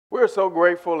We're so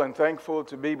grateful and thankful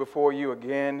to be before you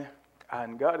again.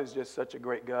 And God is just such a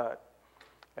great God.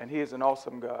 And He is an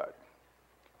awesome God.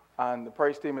 And the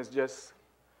praise team has just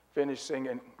finished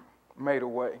singing Made a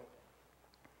Way.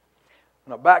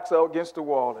 And our backs are against the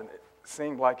wall and it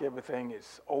seems like everything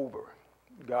is over.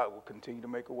 God will continue to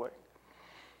make a way.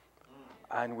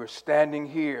 And we're standing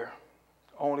here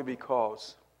only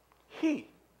because He,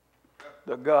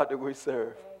 the God that we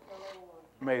serve,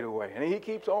 made a way. And He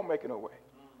keeps on making a way.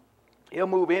 He'll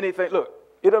move anything. Look,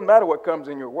 it doesn't matter what comes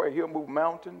in your way. He'll move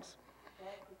mountains.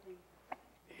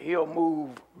 He'll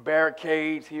move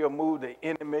barricades. He'll move the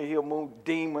enemy. He'll move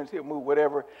demons. He'll move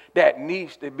whatever that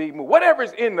needs to be moved.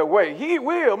 Whatever's in the way, He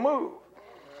will move.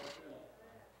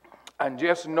 And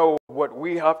just know what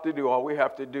we have to do. All we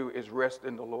have to do is rest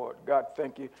in the Lord. God,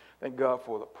 thank you. Thank God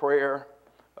for the prayer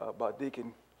by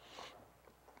Deacon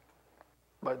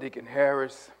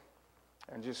Harris.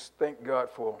 And just thank God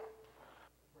for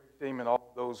him and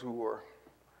all those who were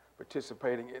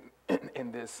participating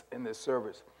in this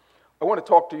service. I want to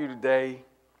talk to you today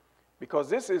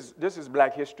because this is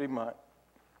Black History Month,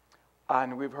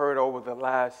 and we've heard over the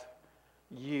last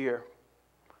year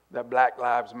that Black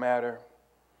Lives Matter,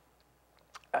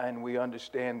 and we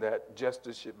understand that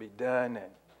justice should be done,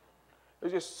 and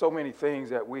there's just so many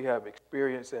things that we have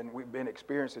experienced and we've been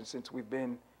experiencing since we've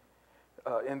been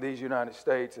in these United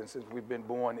States and since we've been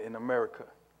born in America.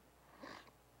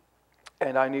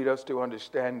 And I need us to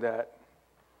understand that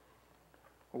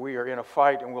we are in a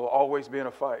fight and we'll always be in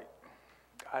a fight.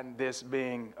 And this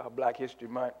being Black History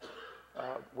Month,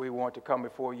 we want to come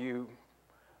before you,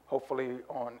 hopefully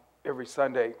on every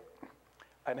Sunday,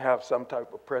 and have some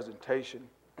type of presentation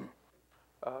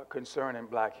concerning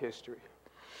Black history.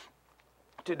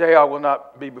 Today I will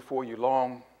not be before you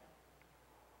long.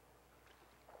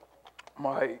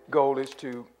 My goal is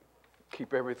to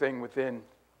keep everything within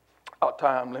our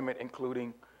time limit,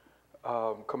 including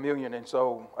communion. And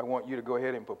so I want you to go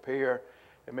ahead and prepare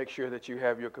and make sure that you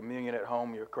have your communion at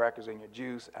home, your crackers and your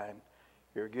juice. And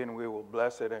here again, we will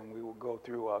bless it and we will go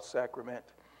through our sacrament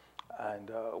and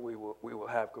we will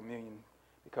have communion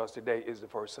because today is the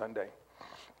first Sunday.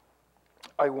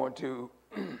 I want to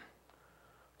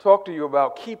talk to you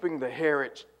about keeping the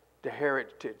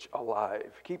heritage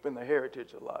alive, keeping the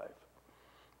heritage alive.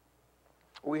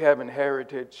 We have an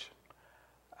heritage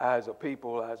as a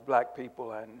people, as Black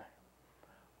people, and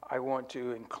I want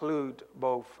to include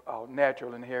both our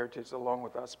natural inheritance along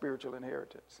with our spiritual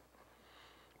inheritance.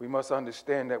 We must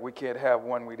understand that we can't have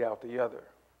one without the other.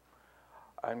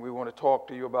 And we want to talk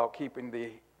to you about keeping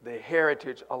the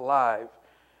heritage alive,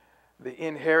 the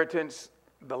inheritance,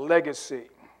 the legacy.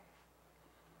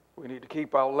 We need to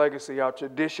keep our legacy, our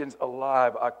traditions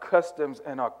alive, our customs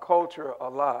and our culture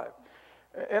alive.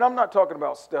 And I'm not talking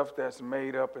about stuff that's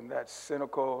made up and that's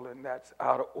cynical and that's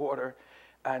out of order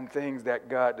and things that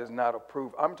God does not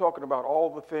approve. I'm talking about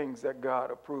all the things that God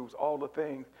approves, all the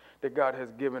things that God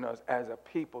has given us as a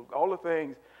people, all the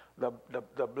things,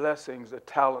 the blessings, the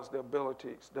talents, the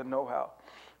abilities, the know-how.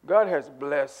 God has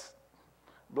blessed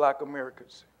Black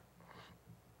Americans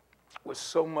with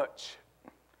so much.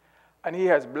 And He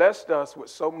has blessed us with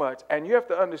so much. And you have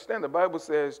to understand, the Bible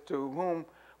says, to whom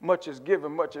much is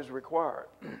given, much is required.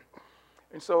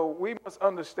 And so we must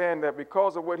understand that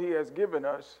because of what He has given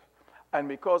us and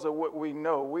because of what we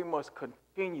know, we must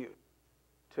continue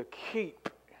to keep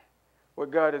what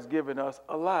God has given us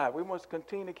alive. We must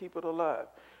continue to keep it alive.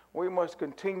 We must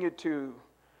continue to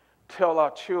tell our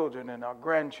children and our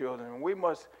grandchildren. We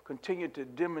must continue to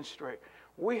demonstrate.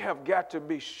 We have got to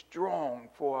be strong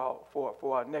for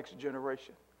our next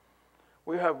generation.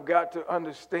 We have got to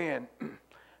understand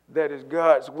that is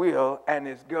God's will and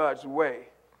is God's way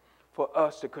for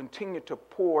us to continue to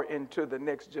pour into the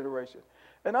next generation.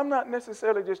 And I'm not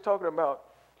necessarily just talking about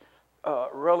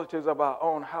relatives of our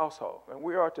own household. And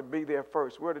we are to be there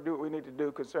first. We're to do what we need to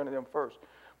do concerning them first.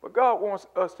 But God wants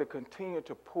us to continue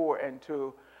to pour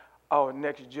into our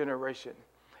next generation.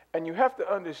 And you have to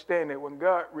understand that when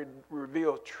God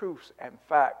reveals truths and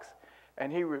facts,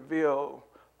 and He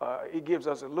gives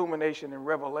us illumination and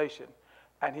revelation,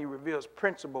 and He reveals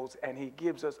principles, and He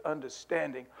gives us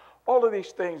understanding. All of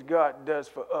these things God does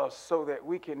for us so that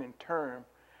we can in turn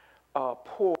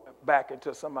pour back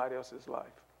into somebody else's life.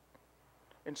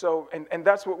 And so, and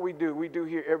that's what we do. We do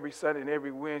here every Sunday and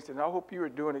every Wednesday. And I hope you are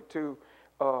doing it too,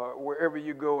 wherever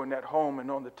you go in that home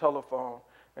and on the telephone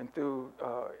and through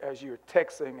as you're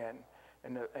texting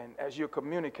and as you're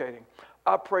communicating.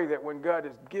 I pray that when God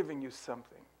is giving you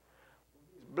something,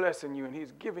 He's blessing you and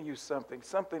He's giving you something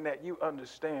that you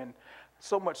understand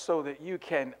so much so that you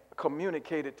can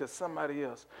communicate it to somebody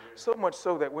else, so much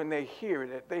so that when they hear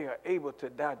it, that they are able to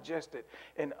digest it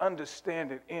and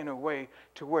understand it in a way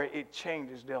to where it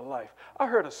changes their life. I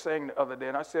heard a saying the other day,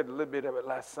 and I said a little bit of it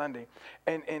last Sunday,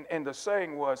 and the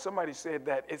saying was, somebody said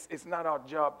that it's not our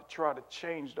job to try to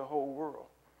change the whole world,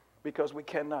 because we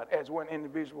cannot, as one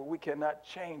individual, we cannot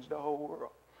change the whole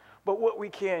world. But what we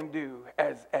can do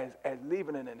as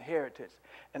leaving an inheritance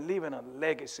and leaving a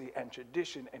legacy and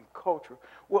tradition and culture,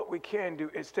 what we can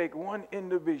do is take one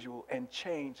individual and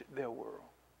change their world.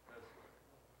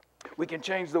 We can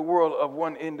change the world of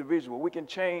one individual. We can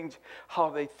change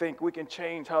how they think. We can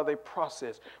change how they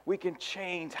process. We can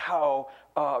change how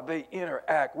they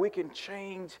interact. We can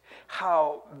change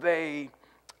how they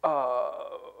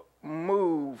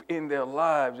move in their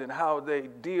lives and how they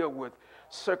deal with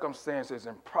circumstances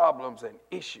and problems and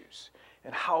issues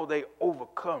and how they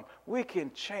overcome. We can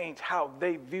change how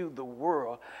they view the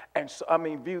world, and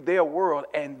view their world,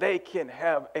 and they can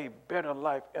have a better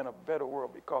life and a better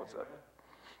world because of it.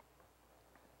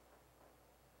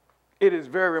 It is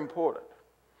very important.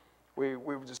 We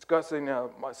were discussing,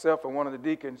 myself and one of the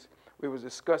deacons, we were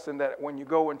discussing that when you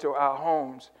go into our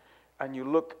homes and you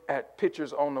look at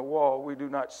pictures on the wall, we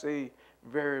don't see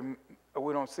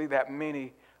that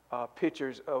many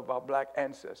pictures of our black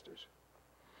ancestors.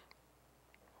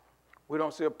 We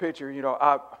don't see a picture.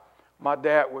 My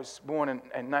dad was born in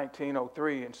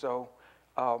 1903, and so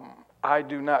I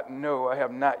do not know, I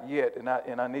have not yet, and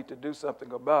I need to do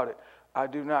something about it. I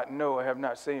do not know, I have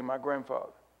not seen my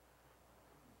grandfather.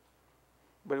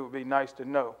 But it would be nice to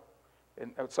know.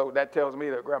 And so that tells me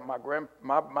that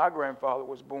my grandfather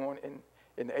was born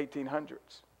in the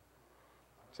 1800s,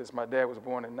 since my dad was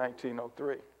born in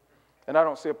 1903. And I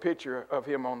don't see a picture of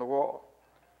him on the wall.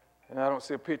 And I don't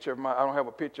see I don't have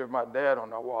a picture of my dad on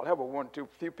the wall. I have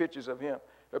few pictures of him,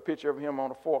 a picture of him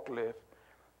on a forklift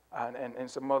and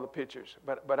some other pictures.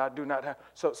 But I do not have,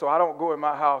 so I don't go in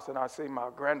my house and I see my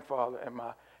grandfather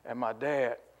and my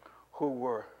dad, who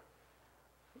were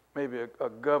maybe a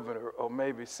governor or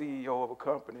maybe CEO of a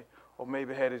company or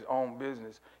maybe had his own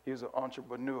business. He was an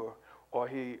entrepreneur, or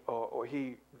he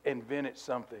invented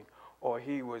something, or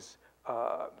he was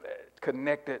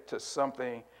connected to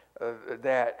something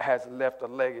that has left a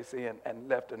legacy and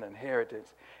left an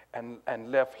inheritance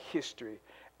and left history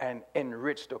and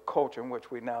enriched the culture in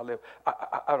which we now live.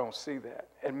 I don't see that,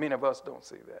 and many of us don't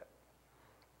see that.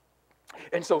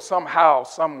 And so somehow,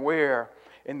 somewhere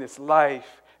in this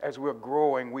life, as we're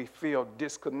growing, we feel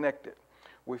disconnected.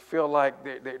 We feel like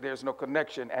there's no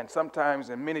connection, and sometimes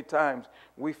and many times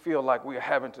we feel like we're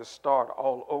having to start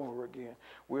all over again.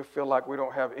 We feel like we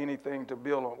don't have anything to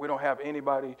build on. We don't have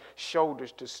anybody's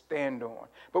shoulders to stand on.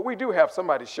 But we do have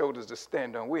somebody's shoulders to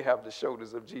stand on. We have the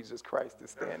shoulders of Jesus Christ to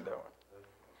stand on.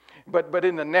 But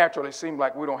in the natural, it seems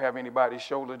like we don't have anybody's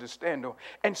shoulder to stand on.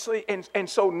 And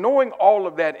so knowing all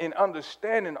of that and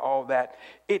understanding all that,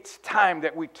 it's time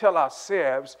that we tell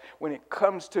ourselves, when it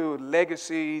comes to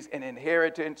legacies and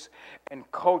inheritance and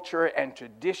culture and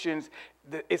traditions,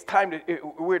 it's time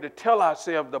we're to tell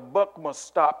ourselves the buck must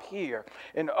stop here.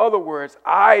 In other words,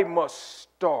 I must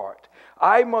start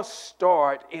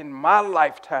in my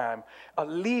lifetime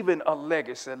leaving a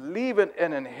legacy, leaving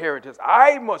an inheritance.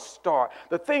 I must start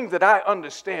the things that I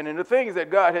understand and the things that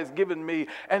God has given me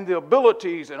and the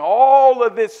abilities and all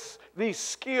of these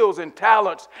skills and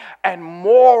talents and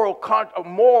moral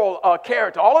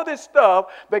character, all of this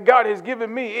stuff that God has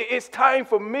given me. It's time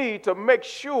for me to make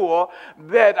sure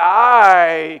that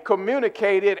I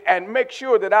communicate it and make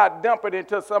sure that I dump it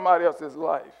into somebody else's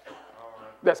life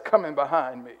that's coming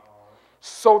behind me,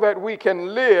 so that we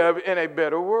can live in a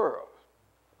better world,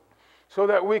 so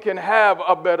that we can have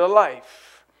a better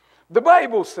life. The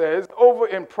Bible says over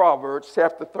in Proverbs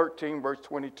chapter 13, verse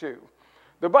 22,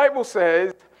 the Bible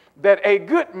says that a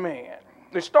good man,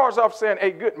 it starts off saying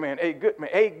a good man. A good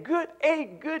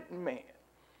man.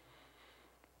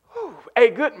 Whew, a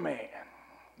good man.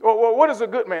 Well, what is a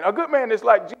good man? A good man is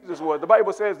like Jesus was. The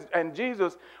Bible says, and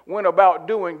Jesus went about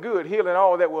doing good, healing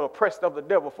all that were oppressed of the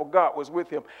devil, for God was with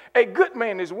him. A good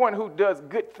man is one who does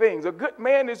good things. A good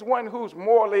man is one who's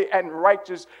morally and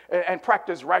righteous and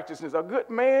practice righteousness. A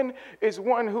good man is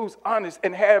one who's honest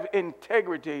and have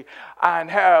integrity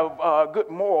and have good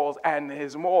morals, and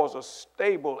his morals are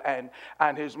stable and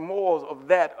his morals of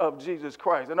that of Jesus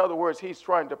Christ. In other words, he's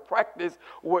trying to practice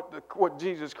what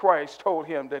Jesus Christ told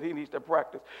him that he needs to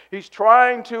practice. He's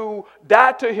trying to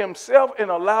die to himself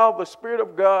and allow the Spirit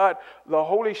of God, the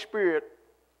Holy Spirit,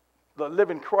 the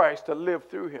living Christ, to live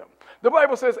through him. The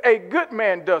Bible says a good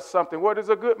man does something. What does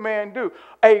a good man do?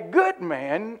 A good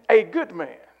man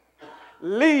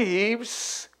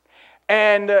leaves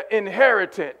an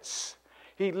inheritance.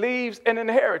 He leaves an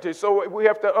inheritance. So we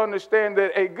have to understand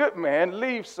that a good man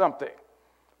leaves something.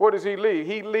 What does he leave?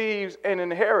 He leaves an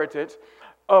inheritance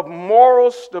of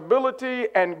moral stability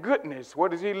and goodness.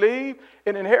 What does he leave?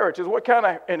 An inheritance. What kind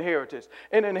of inheritance?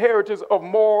 An inheritance of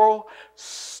moral,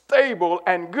 stable,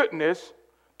 and goodness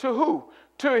to who?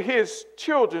 To his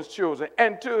children's children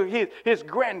and to his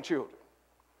grandchildren.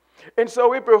 And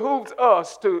so it behooves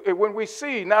us to, when we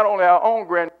see not only our own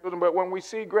grandchildren, but when we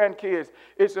see grandkids,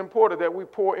 it's important that we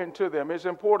pour into them. It's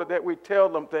important that we tell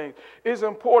them things. It's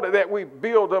important that we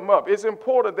build them up. It's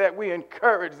important that we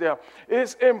encourage them.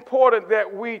 It's important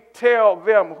that we tell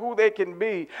them who they can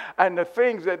be and the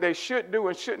things that they should do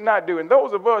and should not do. And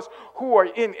those of us who are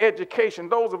in education,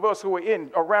 those of us who are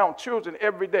around children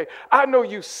every day, I know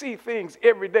you see things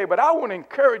every day, but I want to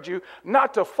encourage you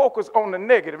not to focus on the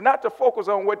negative, not to focus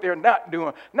on what they're not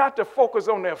doing, not to focus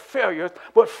on their failures,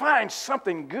 but find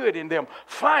something good in them.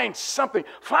 Find something,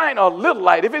 find a little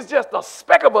light. If it's just a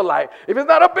speck of a light, if it's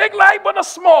not a big light, but a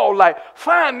small light,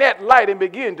 find that light and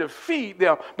begin to feed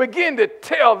them. Begin to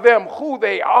tell them who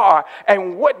they are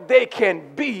and what they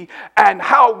can be and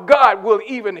how God will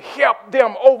even help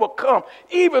them overcome.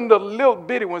 Even the little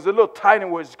bitty ones, the little tiny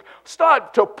ones,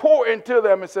 start to pour into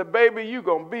them and say, baby, you're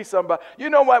going to be somebody. You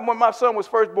know what? When my son was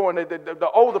first born, the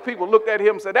older people looked at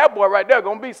him and said, that boy right there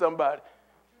going to be somebody.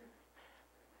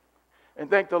 And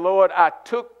thank the Lord, I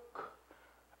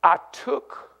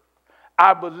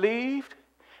believed,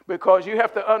 because you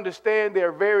have to understand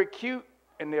they're very cute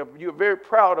and you're very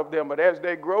proud of them. But as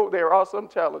they grow, there are some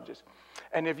challenges.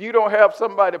 And if you don't have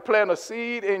somebody plant a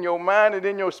seed in your mind and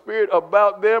in your spirit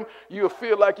about them, you'll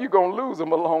feel like you're going to lose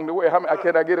them along the way.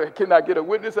 Can I get a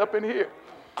witness up in here?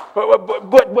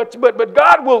 But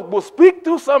God will speak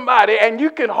through somebody, and you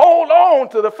can hold on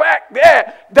to the fact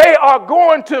that they are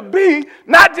going to be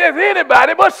not just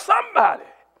anybody, but somebody.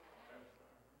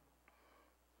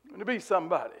 Going to be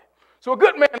somebody. So a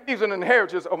good man leaves an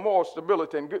inheritance of moral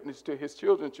stability and goodness to his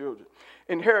children's children.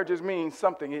 Inheritance means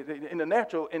something. In the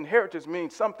natural, inheritance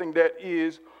means something that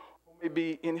is may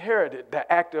be inherited.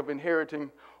 The act of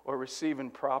inheriting or receiving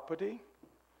property.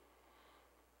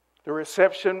 The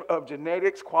reception of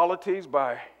genetics qualities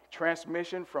by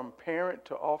transmission from parent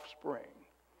to offspring.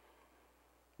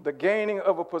 The gaining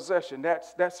of a possession,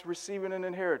 that's receiving an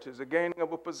inheritance. The gaining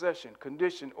of a possession,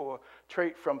 condition, or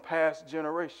trait from past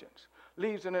generations.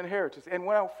 Leaves an inheritance. And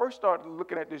when I first started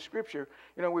looking at this scripture,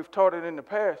 we've taught it in the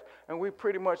past, and we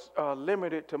pretty much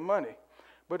limited to money.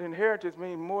 But inheritance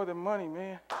means more than money,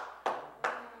 man.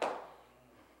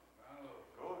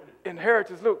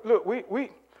 Inheritance, look, we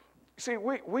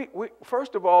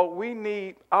first of all, we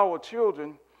need our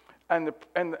children and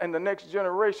the next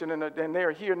generation, and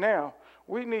they're here now.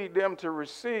 We need them to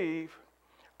receive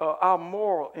our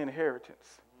moral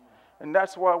inheritance. And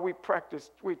that's why we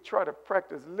try to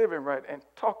practice living right and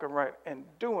talking right and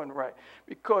doing right,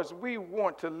 because we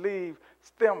want to leave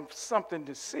them something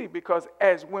to see. Because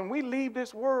when we leave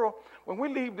this world,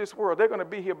 they're going to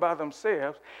be here by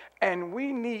themselves, and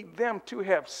we need them to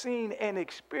have seen and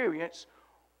experienced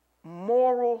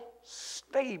moral,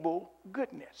 stable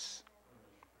goodness.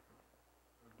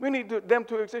 We need them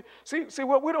to see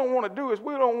what we don't want to do is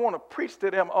we don't want to preach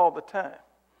to them all the time.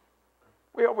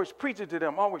 We always preach it to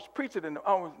them,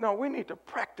 No, we need to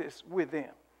practice with them.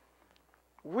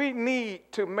 We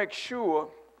need to make sure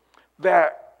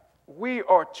that we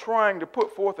are trying to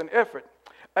put forth an effort.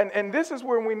 And this is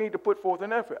where we need to put forth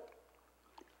an effort.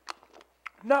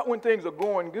 Not when things are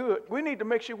going good. We need to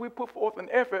make sure we put forth an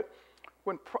effort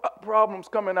when problems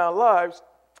come in our lives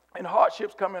and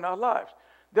hardships come in our lives.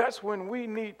 That's when we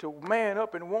need to man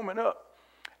up and woman up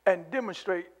and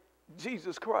demonstrate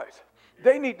Jesus Christ.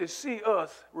 They need to see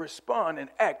us respond and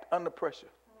act under pressure.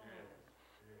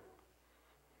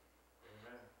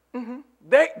 Mm-hmm.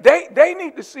 They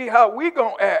need to see how we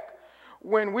gonna act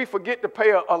when we forget to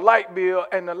pay a light bill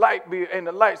and the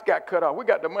lights got cut off. We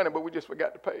got the money, but we just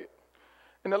forgot to pay it,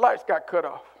 and the lights got cut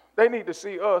off. They need to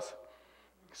see us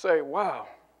say, "Wow,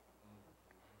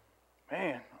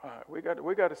 man, we got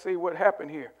to see what happened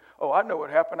here. Oh, I know what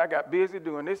happened. I got busy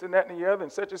doing this and that and the other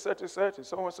and such and such and such and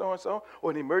so and so and so. Or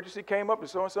an emergency came up and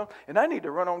so. And I need to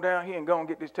run on down here and go and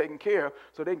get this taken care of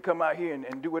so they can come out here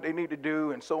and do what they need to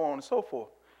do and so on and so forth.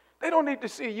 They don't need to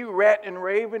see you ratting and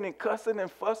raving and cussing and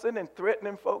fussing and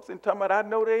threatening folks and talking about, I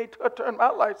know they turned my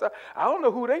lights out. I don't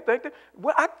know who they think.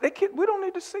 We don't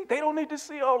need to see. They don't need to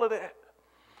see all of that.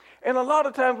 And a lot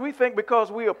of times we think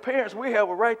because we are parents, we have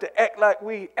a right to act like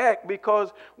we act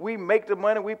because we make the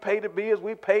money, we pay the bills,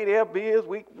 we pay their bills,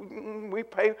 we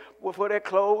pay for their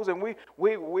clothes, and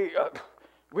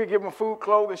We give them food,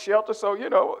 clothing, shelter. So,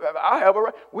 I have a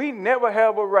right. We never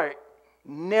have a right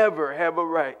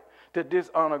to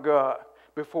dishonor God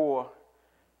before,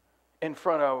 in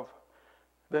front of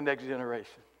the next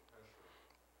generation.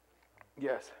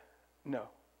 Yes. No.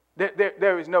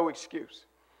 There is no excuse.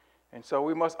 And so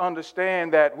we must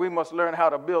understand that we must learn how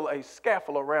to build a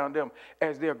scaffold around them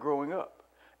as they're growing up.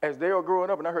 As they are growing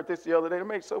up, and I heard this the other day, it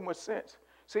makes so much sense.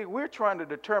 See, we're trying to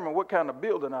determine what kind of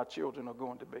building our children are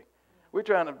going to be. We're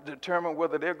trying to determine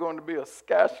whether they're going to be a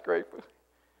skyscraper,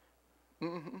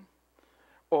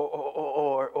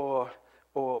 or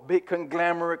a big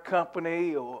conglomerate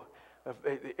company, or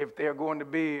if they're going to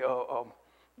be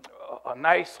a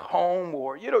nice home,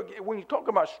 or, when you talk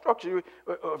about structure,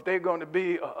 if they're going to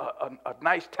be a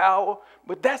nice tower.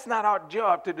 But that's not our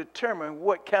job to determine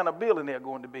what kind of building they're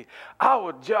going to be.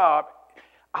 Our job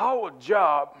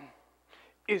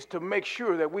is to make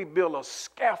sure that we build a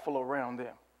scaffold around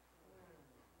them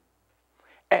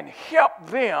and help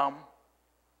them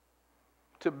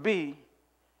to be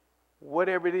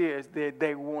whatever it is that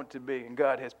they want to be and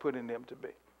God has put in them to be.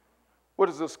 What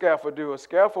does a scaffold do? A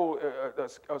scaffold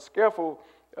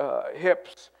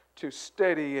helps to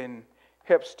steady and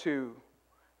helps to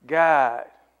guide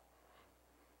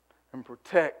and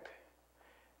protect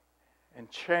and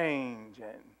change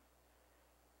and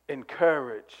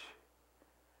encourage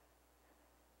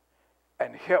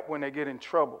and help when they get in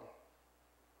trouble.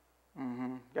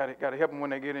 Got to help them when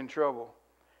they get in trouble.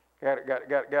 Got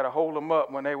to hold them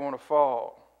up when they want to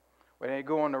fall, when they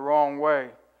go in the wrong way.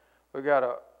 We got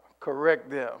to correct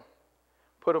them,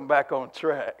 put them back on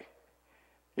track.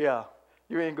 Yeah,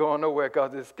 you ain't going nowhere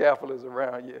because this scaffold is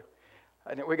around you.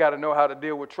 And we got to know how to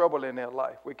deal with trouble in their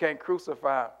life. We can't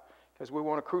crucify them because we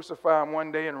want to crucify them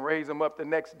one day and raise them up the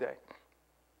next day.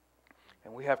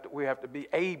 And we have to be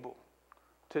able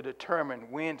to determine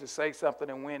when to say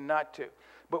something and when not to.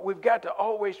 But we've got to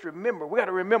always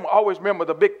always remember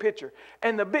the big picture.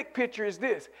 And the big picture is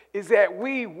this, is that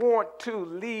we want to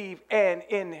leave an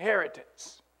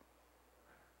inheritance.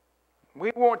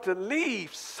 We want to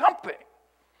leave something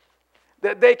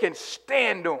that they can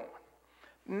stand on.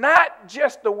 Not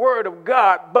just the Word of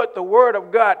God, but the Word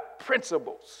of God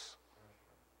principles.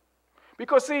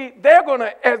 Because see,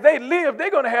 as they live,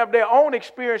 they're going to have their own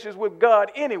experiences with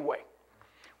God anyway.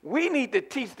 We need to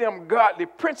teach them godly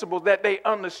principles that they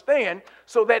understand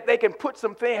so that they can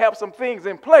have some things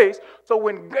in place so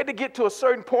when they get to a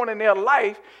certain point in their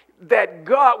life that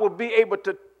God will be able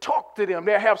to talk to them.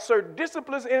 They'll have certain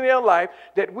disciplines in their life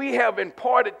that we have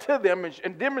imparted to them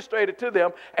and demonstrated to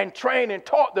them and trained and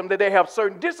taught them that they have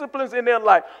certain disciplines in their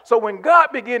life. So when God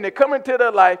begins to come into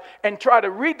their life and try to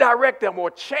redirect them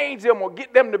or change them or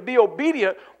get them to be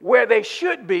obedient where they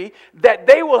should be, that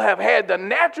they will have had the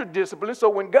natural discipline. So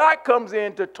when God comes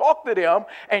in to talk to them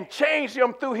and change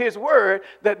them through His Word,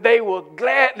 that they will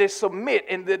gladly submit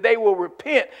and that they will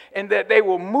repent and that they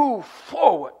will move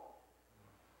forward.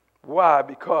 Why?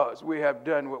 Because we have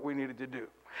done what we needed to do.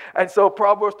 And so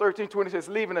Proverbs 13:20 says,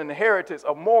 leave an inheritance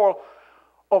of moral.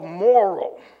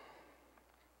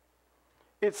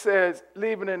 It says,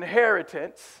 leave an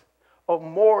inheritance of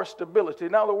moral stability.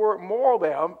 Now the word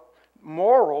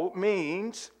moral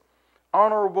means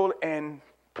honorable and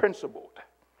principled.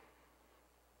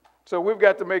 So we've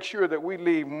got to make sure that we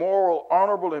leave moral,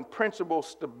 honorable, and principled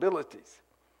stabilities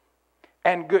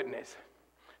and goodness.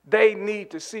 They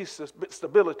need to see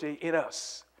stability in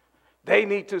us. They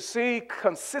need to see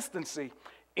consistency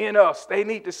in us. They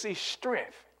need to see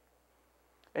strength.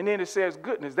 And then it says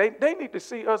goodness. They need to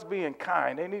see us being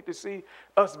kind. They need to see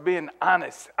us being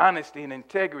honesty and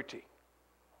integrity.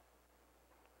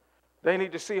 They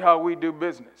need to see how we do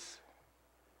business.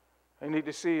 They need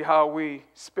to see how we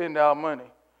spend our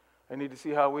money. They need to see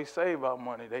how we save our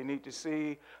money. They need to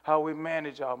see how we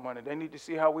manage our money. They need to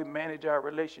see how we manage our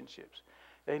relationships.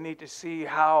 They need to see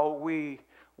how we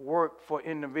work for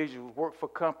individuals, work for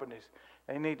companies.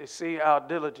 They need to see our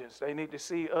diligence. They need to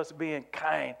see us being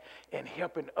kind and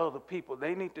helping other people.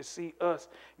 They need to see us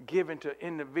giving to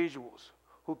individuals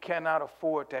who cannot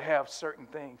afford to have certain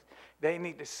things. They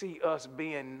need to see us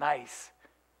being nice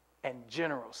and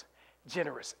generous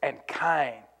and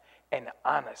kind and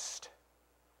honest.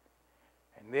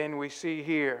 And then we see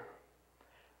here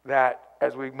that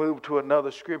as we move to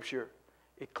another scripture,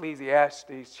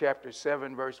 Ecclesiastes chapter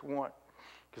 7, verse 1,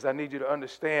 because I need you to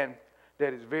understand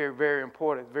that it's very, very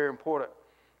important. It's very important.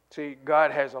 See,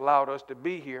 God has allowed us to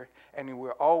be here, and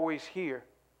we're always here.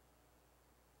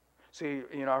 See,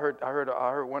 I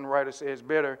heard one writer say it's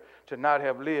better to not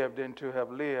have lived than to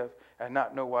have lived and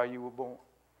not know why you were born.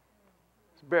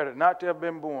 It's better not to have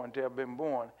been born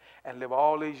and live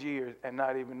all these years and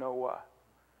not even know why.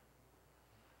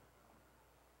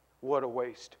 What a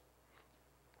waste.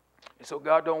 And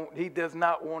so he does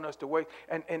not want us to waste.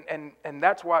 And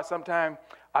that's why sometimes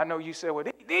I know you say, well,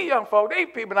 these young folks, these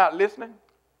people not listening.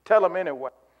 Tell them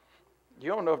anyway.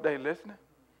 You don't know if they're listening.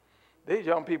 These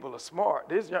young people are smart.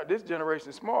 This generation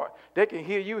is smart. They can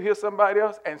hear you, hear somebody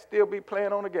else, and still be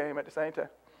playing on the game at the same time.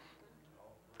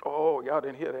 Oh, y'all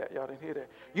didn't hear that. Y'all didn't hear that.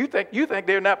 You think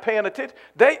they're not paying attention?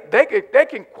 They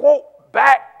can quote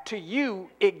back to you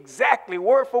exactly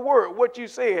word for word what you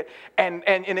said, and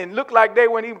it looked like they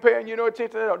weren't even paying you no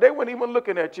attention at all. They weren't even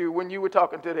looking at you when you were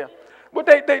talking to them. But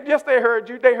they heard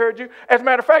you. They heard you. As a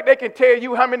matter of fact, they can tell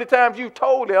you how many times you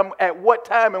told them at what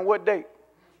time and what date.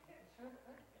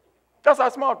 That's how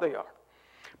smart they are.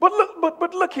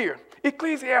 But look here.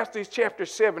 Ecclesiastes chapter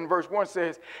 7 verse 1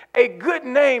 says, a good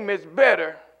name is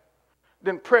better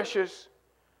than precious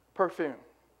perfume.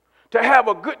 To have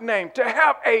a good name, to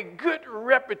have a good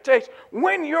reputation.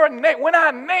 When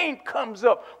our name comes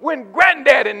up, when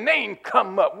granddaddy's name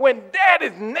come up, when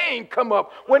daddy's name come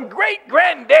up, when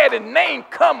great-granddaddy's name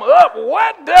come up,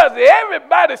 what does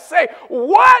everybody say?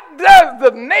 What does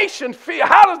the nation feel?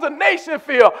 How does the nation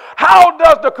feel? How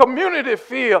does the community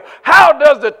feel? How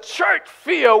does the church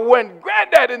feel when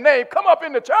granddaddy's name come up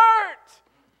in the church?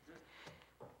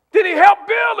 Did he help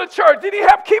build the church? Did he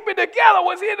help keep it together?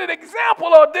 Was he an example,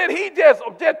 or did he just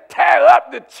tear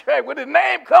up the church? When his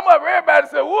name come up, everybody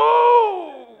said,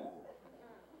 woo!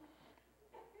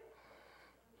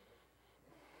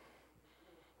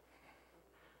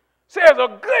 Says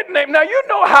a good name. Now you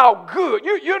know how good,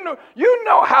 you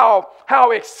know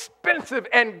how expensive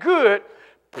and good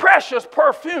precious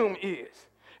perfume is.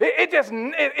 It's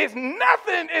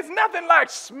nothing like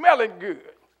smelling good.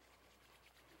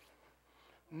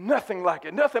 Nothing like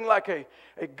it. Nothing like a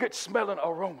good smelling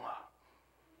aroma.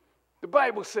 The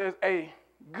Bible says a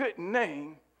good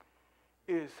name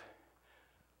is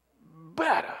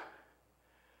better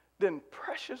than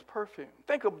precious perfume.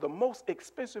 Think of the most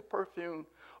expensive perfume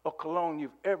or cologne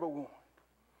you've ever worn.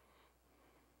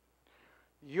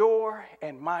 Your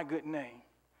and my good name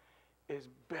is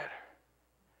better.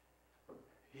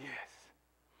 Yes.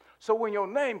 So when your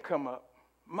name come up,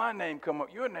 my name come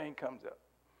up, your name comes up,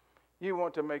 you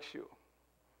want to make sure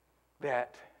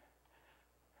that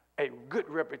a good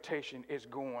reputation is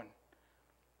going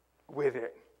with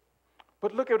it.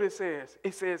 But look at what it says.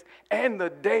 It says, and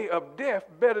the day of death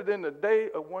better than the day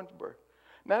of one's birth.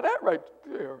 Now that right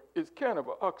there is kind of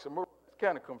an oxymoron. It's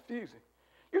kind of confusing.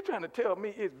 You're trying to tell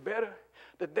me it's better,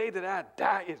 the day that I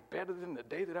die is better than the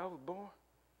day that I was born?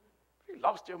 You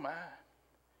lost your mind.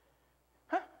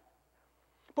 Huh?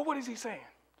 But what is he saying?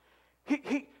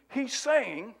 He's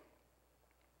saying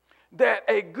that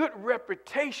a good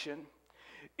reputation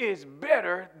is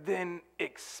better than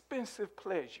expensive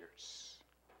pleasures.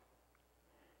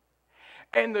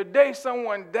 And the day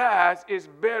someone dies is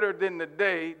better than the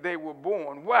day they were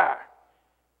born. Why?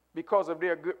 Because of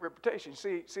their good reputation.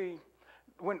 See,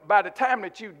 by the time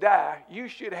that you die, you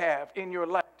should have in your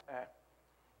lifetime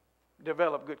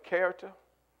developed good character.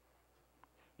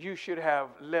 You should have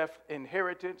left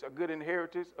inheritance, a good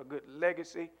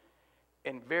legacy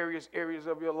in various areas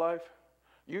of your life.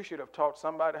 You should have taught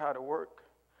somebody how to work,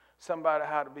 somebody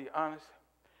how to be honest,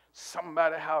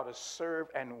 somebody how to serve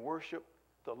and worship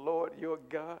the Lord your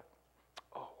God.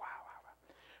 Oh, wow.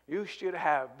 You should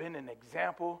have been an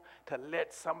example to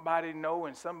let somebody know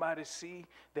and somebody see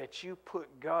that you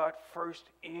put God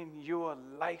first in your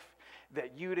life,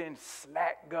 that you didn't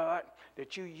slack God,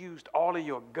 that you used all of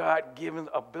your God-given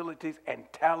abilities and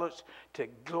talents to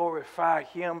glorify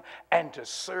Him and to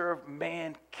serve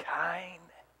mankind.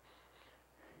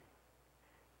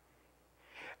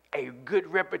 A good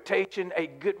reputation.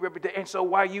 And so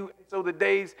while you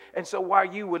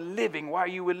were living,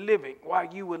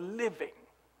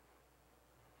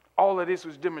 all of this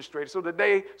was demonstrated. So the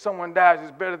day someone dies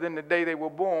is better than the day they were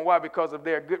born. Why? Because of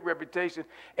their good reputation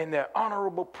and their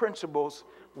honorable principles.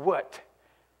 What?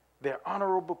 Their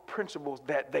honorable principles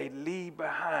that they leave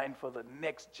behind for the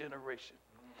next generation.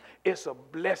 It's a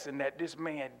blessing that this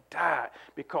man died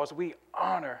because we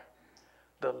honor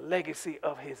the legacy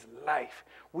of his life.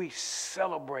 We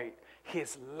celebrate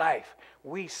his life.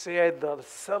 We said the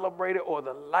celebrated or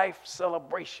the life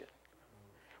celebration.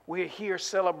 We're here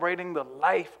celebrating the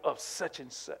life of such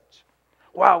and such.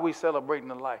 Why are we celebrating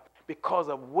the life? Because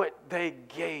of what they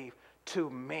gave to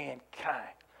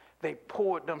mankind. They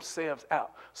poured themselves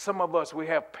out. Some of us, we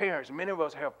have parents. Many of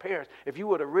us have parents. If you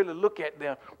were to really look at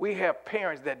them, we have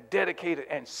parents that dedicated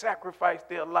and sacrificed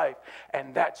their life.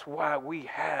 And that's why we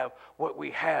have what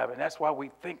we have. And that's why we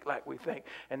think like we think.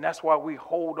 And that's why we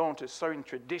hold on to certain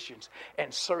traditions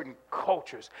and certain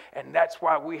cultures. And that's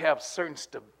why we have certain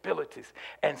stabilities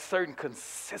and certain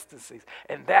consistencies.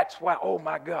 And that's why, oh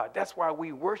my God, that's why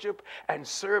we worship and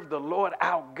serve the Lord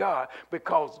our God,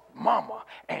 because mama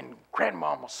and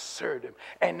grandmama served him,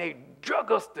 and they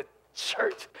drug us to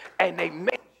church, and they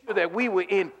made sure that we were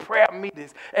in prayer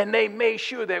meetings, and they made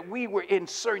sure that we were in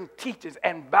certain teachings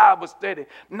and Bible study.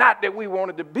 Not that we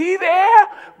wanted to be there,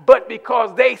 but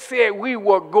because they said we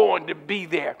were going to be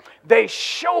there. They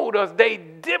showed us, they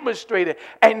demonstrated,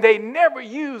 and they never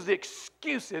used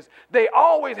excuses. They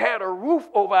always had a roof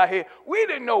over our head. We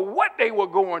didn't know what they were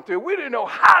going through. We didn't know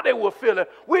how they were feeling.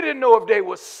 We didn't know if they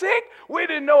were sick. We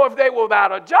didn't know if they were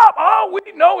without a job. All we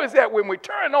know is that when we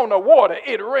turned on the water,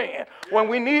 it ran. When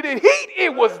we needed heat,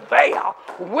 it was there.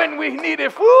 When we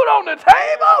needed food on the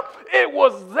table, it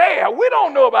was there. We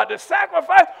don't know about the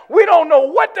sacrifice. We don't know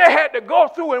what they had to go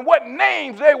through and what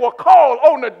names they were called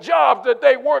on the jobs that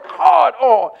they worked hard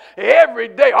on every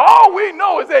day. All we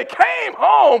know is they came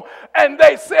home and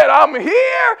they said, I'm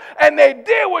here, and they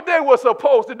did what they were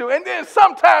supposed to do. And then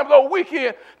sometimes on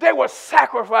weekend, they were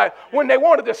sacrificed when they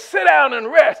wanted to sit down and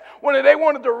rest, when they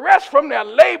wanted to rest from their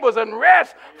labors and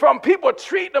rest from people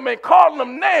treating them and calling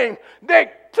them names.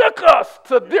 They took us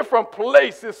to different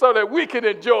places so that we could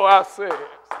enjoy ourselves.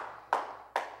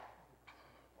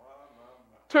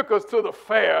 Took us to the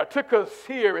fair, took us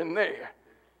here and there.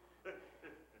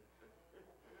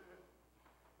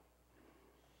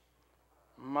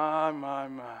 My.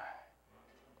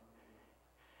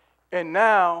 And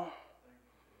now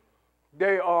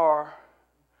they are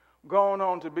going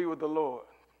on to be with the Lord.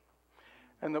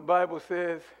 And the Bible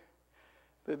says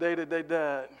the day that they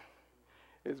died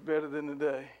is better than the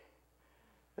day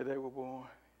that they were born.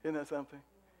 Isn't that something?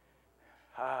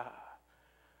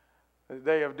 The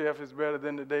day of death is better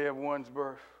than the day of one's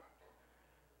birth.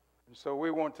 And so we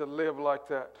want to live like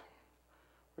that.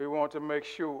 We want to make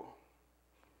sure,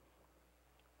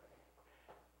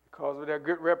 because of their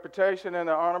good reputation and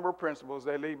their honorable principles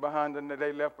they left behind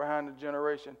the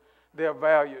generation, their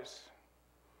values,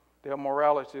 their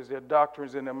moralities, their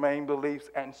doctrines, and their main beliefs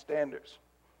and standards.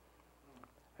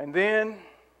 And then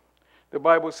the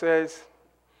Bible says,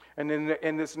 and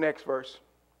in this next verse,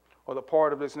 or the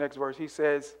part of this next verse, he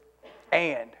says,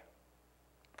 and.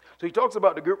 So he talks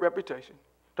about the good reputation,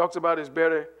 talks about it's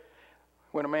better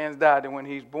when a man's died than when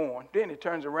he's born. Then he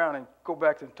turns around and go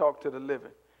back and talk to the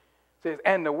living. Says,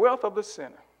 and the wealth of the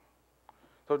sinner.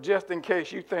 So just in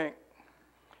case you think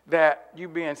that you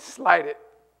being slighted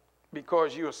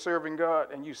because you are serving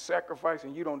God and you sacrifice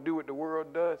and you don't do what the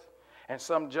world does, and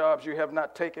some jobs you have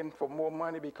not taken for more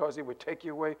money because it would take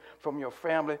you away from your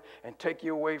family and take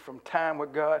you away from time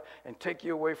with God and take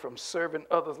you away from serving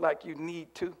others like you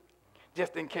need to.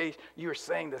 Just in case you're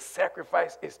saying the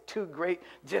sacrifice is too great.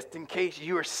 Just in case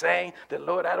you're saying that,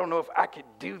 Lord, I don't know if I could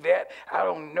do that. I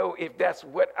don't know if that's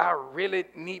what I really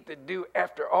need to do.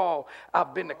 After all,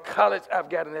 I've been to college. I've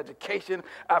got an education.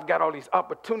 I've got all these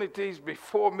opportunities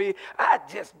before me. I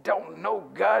just don't know,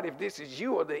 God, if this is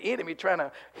you or the enemy trying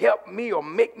to help me or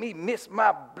make me miss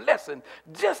my blessing.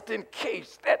 Just in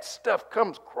case that stuff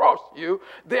comes across you,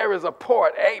 there is a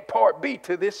part A, part B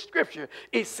to this scripture.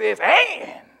 It says,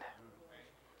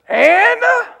 and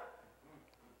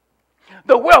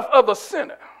the wealth of the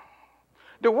sinner,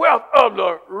 the wealth of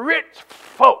the rich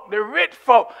folk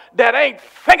that ain't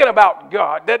thinking about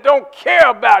God, that don't care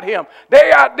about him.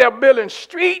 They out there building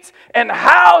streets and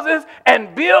houses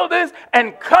and buildings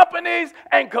and companies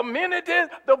and communities.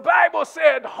 The Bible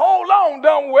said, hold on,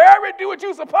 don't worry, do what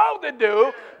you're supposed to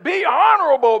do. Be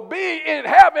honorable,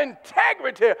 have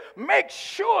integrity. Make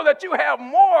sure that you have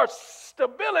more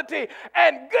stability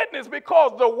and goodness,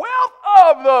 because the wealth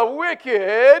of the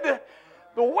wicked,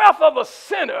 the wealth of the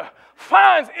sinner,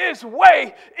 finds its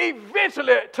way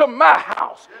eventually to my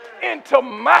house, into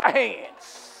my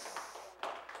hands.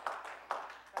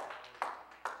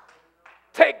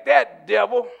 Take that,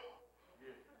 devil.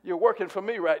 You're working for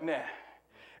me right now,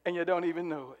 and you don't even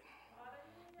know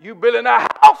it. You building a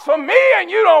house for me, and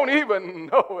you don't even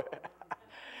know it.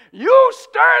 You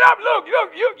stirred up. Look,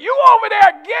 you over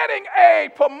there getting a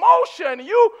promotion.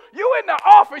 You in the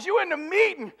office, you in the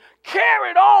meeting,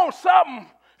 carried on something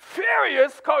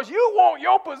furious because you want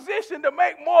your position to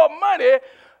make more money,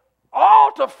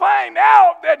 all to find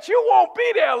out that you won't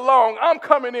be there long. I'm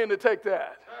coming in to take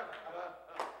that.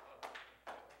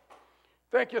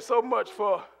 Thank you so much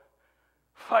for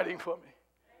fighting for me.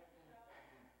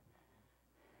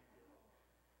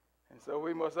 So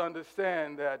we must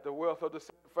understand that the wealth of the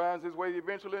sinner finds his way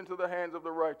eventually into the hands of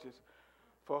the righteous,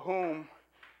 for whom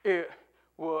it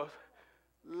was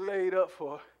laid up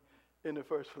for in the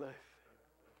first place.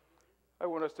 I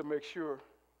want us to make sure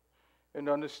and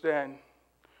understand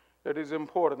that it's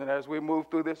important that as we move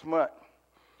through this month,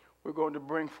 we're going to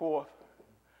bring forth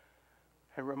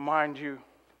and remind you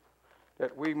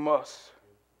that we must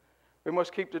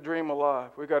keep the dream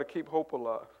alive. We got to keep hope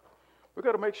alive. We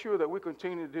got to make sure that we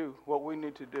continue to do what we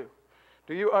need to do.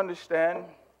 Do you understand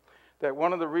that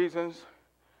one of the reasons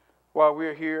why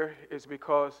we're here is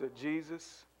because of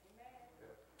Jesus?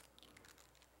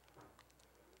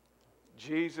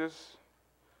 Jesus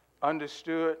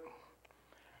understood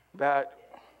that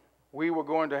we were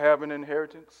going to have an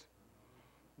inheritance.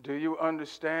 Do you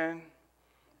understand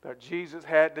that Jesus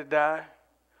had to die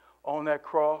on that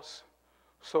cross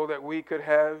so that we could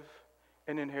have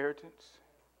an inheritance?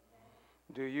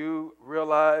 Do you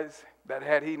realize that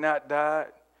had he not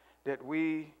died, that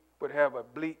we would have a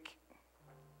bleak,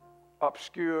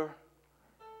 obscure,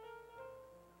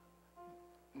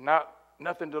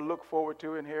 nothing to look forward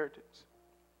to inheritance?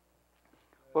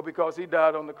 But because he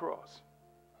died on the cross,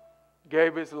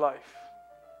 gave his life,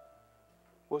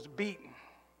 was beaten,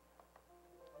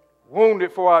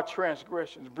 wounded for our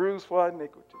transgressions, bruised for our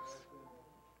iniquities,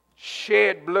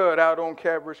 shed blood out on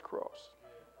Calvary's cross,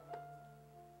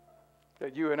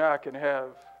 that you and I can have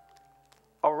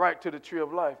a right to the tree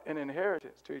of life, an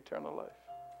inheritance to eternal life.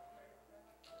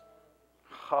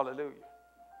 Hallelujah.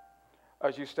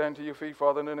 As you stand to your feet,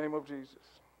 Father, in the name of Jesus,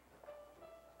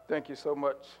 thank you so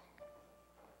much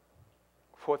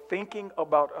for thinking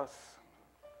about us.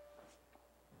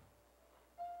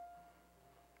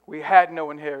 We had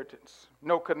no inheritance,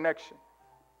 no connection.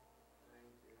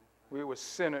 We were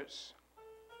sinners,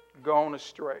 gone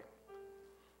astray.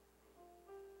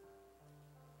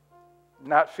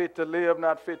 Not fit to live,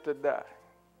 not fit to die.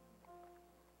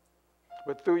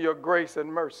 But through your grace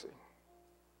and mercy,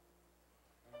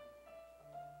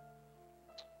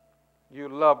 you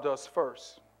loved us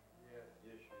first.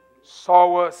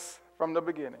 Saw us from the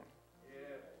beginning.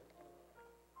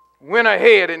 Went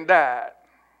ahead and died.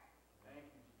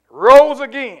 Rose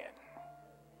again.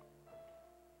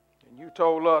 And you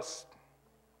told us,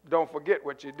 don't forget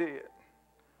what you did.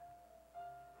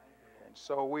 And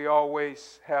so we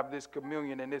always have this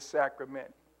communion and this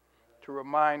sacrament to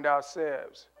remind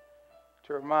ourselves,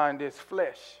 to remind this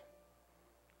flesh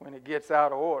when it gets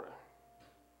out of order,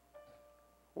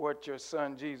 what your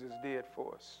son Jesus did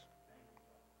for us.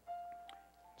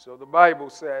 So the Bible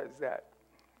says that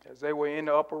as they were in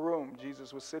the upper room,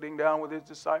 Jesus was sitting down with his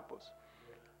disciples.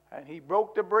 And he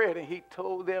broke the bread and he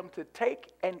told them to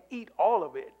take and eat all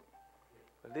of it.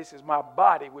 But this is my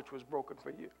body which was broken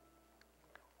for you.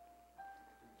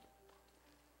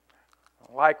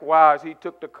 Likewise, he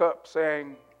took the cup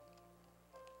saying,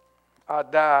 I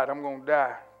died, I'm going to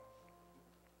die.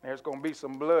 There's going to be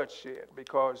some bloodshed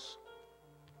because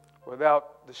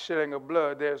without the shedding of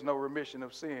blood, there's no remission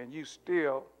of sin. You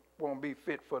still won't be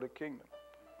fit for the kingdom.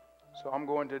 So I'm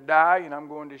going to die and I'm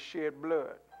going to shed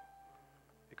blood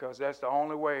because that's the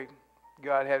only way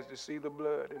God has to see the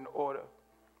blood in order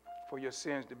for your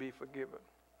sins to be forgiven.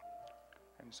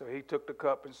 And so he took the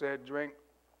cup and said, drink.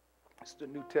 It's the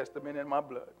New Testament in my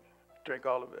blood. Drink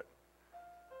all of it.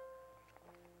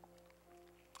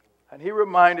 And he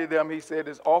reminded them, he said,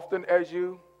 as often as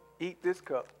you eat this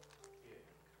cup,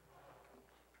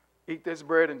 eat this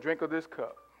bread and drink of this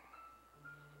cup,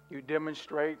 you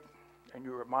demonstrate and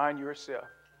you remind yourself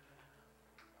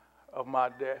of my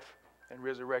death and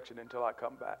resurrection until I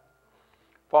come back.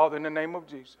 Father, in the name of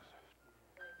Jesus,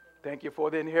 thank you for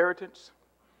the inheritance.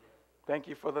 Thank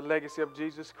you for the legacy of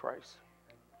Jesus Christ.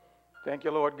 Thank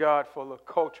you, Lord God, for the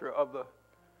culture of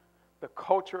the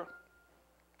culture,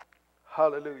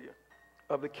 hallelujah,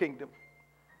 of the kingdom.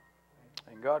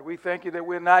 And God, we thank you that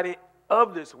we're not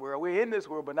of this world. We're in this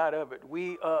world, but not of it.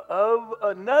 We are of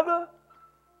another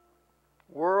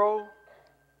world.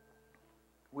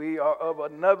 We are of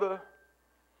another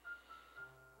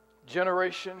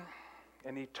generation,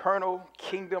 an eternal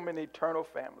kingdom and eternal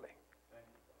family.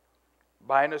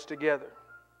 Bind us together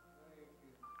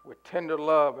with tender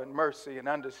love and mercy and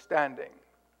understanding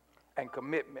and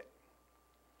commitment.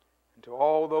 And to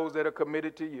all those that are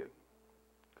committed to you,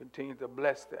 continue to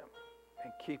bless them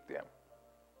and keep them.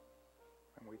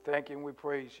 And we thank you and we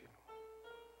praise you.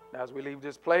 Now as we leave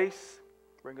this place,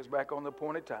 bring us back on the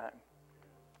appointed time.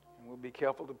 And we'll be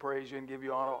careful to praise you and give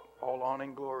you all honor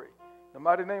and glory. In the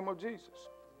mighty name of Jesus.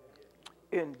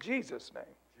 In Jesus' name.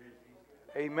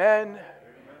 Amen.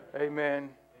 Amen. Amen.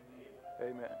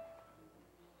 Amen.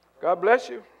 God bless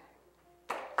you.